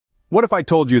What if I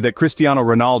told you that Cristiano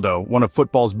Ronaldo, one of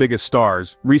football's biggest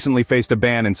stars, recently faced a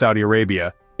ban in Saudi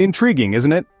Arabia? Intriguing,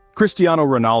 isn't it? Cristiano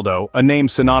Ronaldo, a name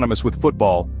synonymous with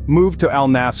football, moved to Al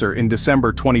Nassr in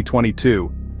December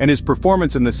 2022, and his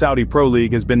performance in the Saudi Pro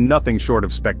League has been nothing short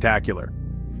of spectacular.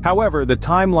 However, the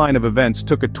timeline of events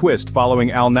took a twist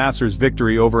following Al Nassr's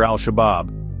victory over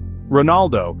Al-Shabaab.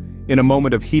 Ronaldo, in a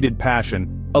moment of heated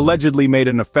passion, allegedly made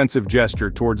an offensive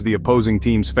gesture towards the opposing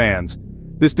team's fans.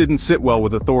 This didn't sit well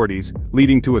with authorities,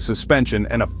 leading to a suspension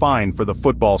and a fine for the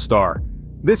football star.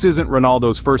 This isn't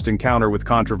Ronaldo's first encounter with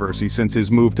controversy since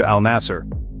his move to Al Nassr.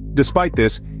 Despite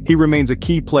this, he remains a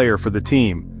key player for the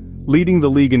team, leading the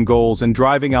league in goals and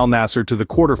driving Al Nassr to the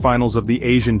quarterfinals of the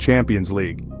Asian Champions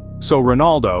League. So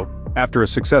Ronaldo, after a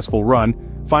successful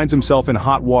run, finds himself in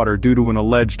hot water due to an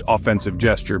alleged offensive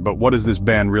gesture. But what does this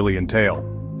ban really entail?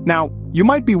 Now, you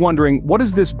might be wondering, what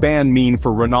does this ban mean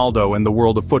for Ronaldo and the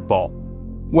world of football?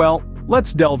 Well,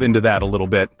 let's delve into that a little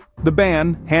bit. The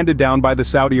ban, handed down by the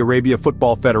Saudi Arabia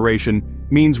Football Federation,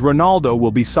 means Ronaldo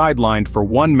will be sidelined for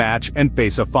one match and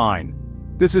face a fine.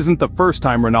 This isn't the first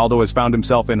time Ronaldo has found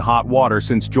himself in hot water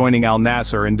since joining Al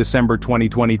Nassr in December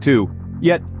 2022.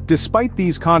 Yet, despite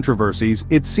these controversies,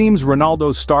 it seems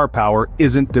Ronaldo's star power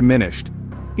isn't diminished.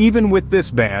 Even with this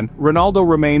ban, Ronaldo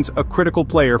remains a critical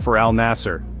player for Al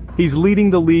Nassr. He's leading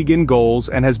the league in goals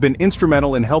and has been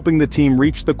instrumental in helping the team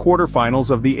reach the quarterfinals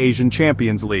of the Asian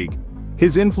Champions League.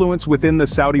 His influence within the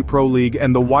Saudi Pro League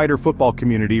and the wider football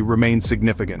community remains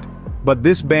significant. But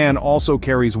this ban also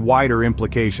carries wider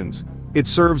implications. It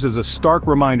serves as a stark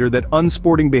reminder that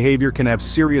unsporting behavior can have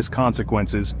serious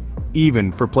consequences,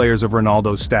 even for players of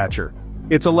Ronaldo's stature.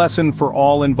 It's a lesson for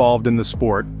all involved in the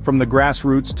sport, from the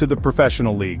grassroots to the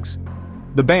professional leagues.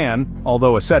 The ban,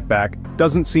 although a setback,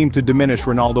 doesn't seem to diminish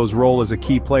Ronaldo's role as a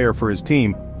key player for his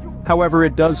team. However,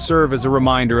 it does serve as a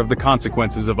reminder of the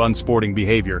consequences of unsporting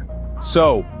behavior.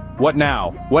 So, what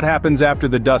now? What happens after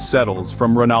the dust settles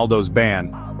from Ronaldo's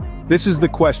ban? This is the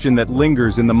question that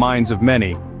lingers in the minds of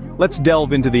many. Let's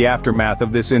delve into the aftermath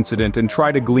of this incident and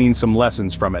try to glean some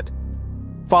lessons from it.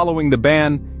 Following the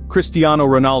ban, Cristiano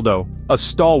Ronaldo, a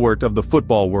stalwart of the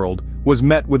football world, was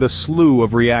met with a slew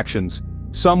of reactions.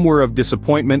 Some were of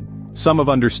disappointment, some of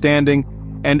understanding,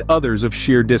 and others of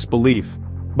sheer disbelief.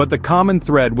 But the common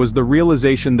thread was the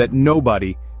realization that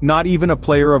nobody, not even a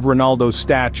player of Ronaldo's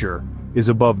stature, is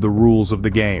above the rules of the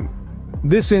game.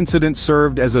 This incident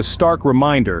served as a stark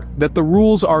reminder that the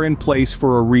rules are in place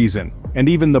for a reason, and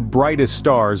even the brightest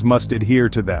stars must adhere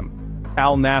to them.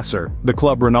 Al Nassr, the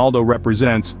club Ronaldo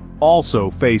represents, also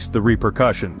faced the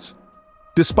repercussions.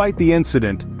 Despite the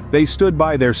incident, they stood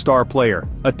by their star player,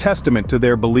 a testament to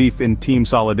their belief in team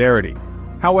solidarity.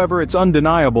 However, it's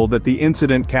undeniable that the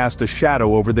incident cast a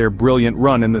shadow over their brilliant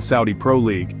run in the Saudi Pro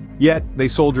League. Yet, they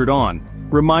soldiered on,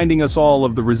 reminding us all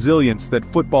of the resilience that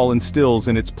football instills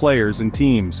in its players and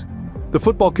teams. The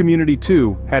football community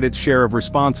too had its share of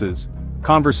responses.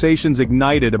 Conversations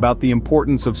ignited about the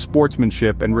importance of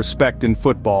sportsmanship and respect in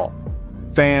football.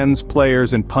 Fans,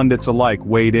 players, and pundits alike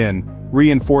weighed in,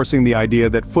 reinforcing the idea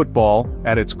that football,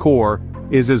 at its core,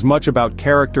 is as much about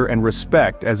character and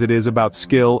respect as it is about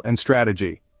skill and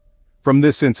strategy. From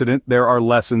this incident, there are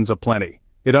lessons aplenty.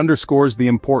 It underscores the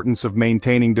importance of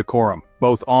maintaining decorum,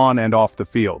 both on and off the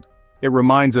field. It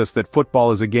reminds us that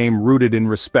football is a game rooted in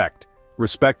respect.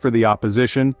 Respect for the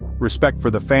opposition, respect for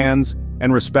the fans,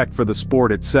 and respect for the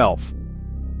sport itself.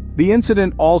 The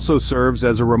incident also serves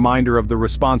as a reminder of the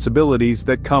responsibilities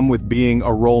that come with being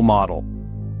a role model.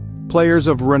 Players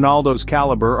of Ronaldo's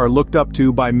caliber are looked up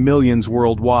to by millions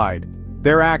worldwide.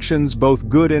 Their actions, both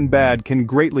good and bad, can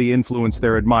greatly influence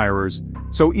their admirers.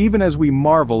 So even as we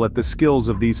marvel at the skills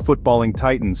of these footballing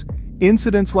titans,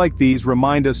 incidents like these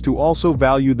remind us to also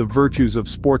value the virtues of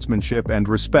sportsmanship and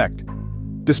respect.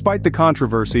 Despite the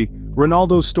controversy,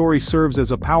 Ronaldo's story serves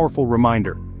as a powerful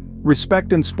reminder.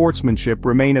 Respect and sportsmanship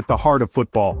remain at the heart of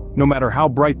football, no matter how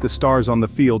bright the stars on the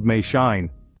field may shine.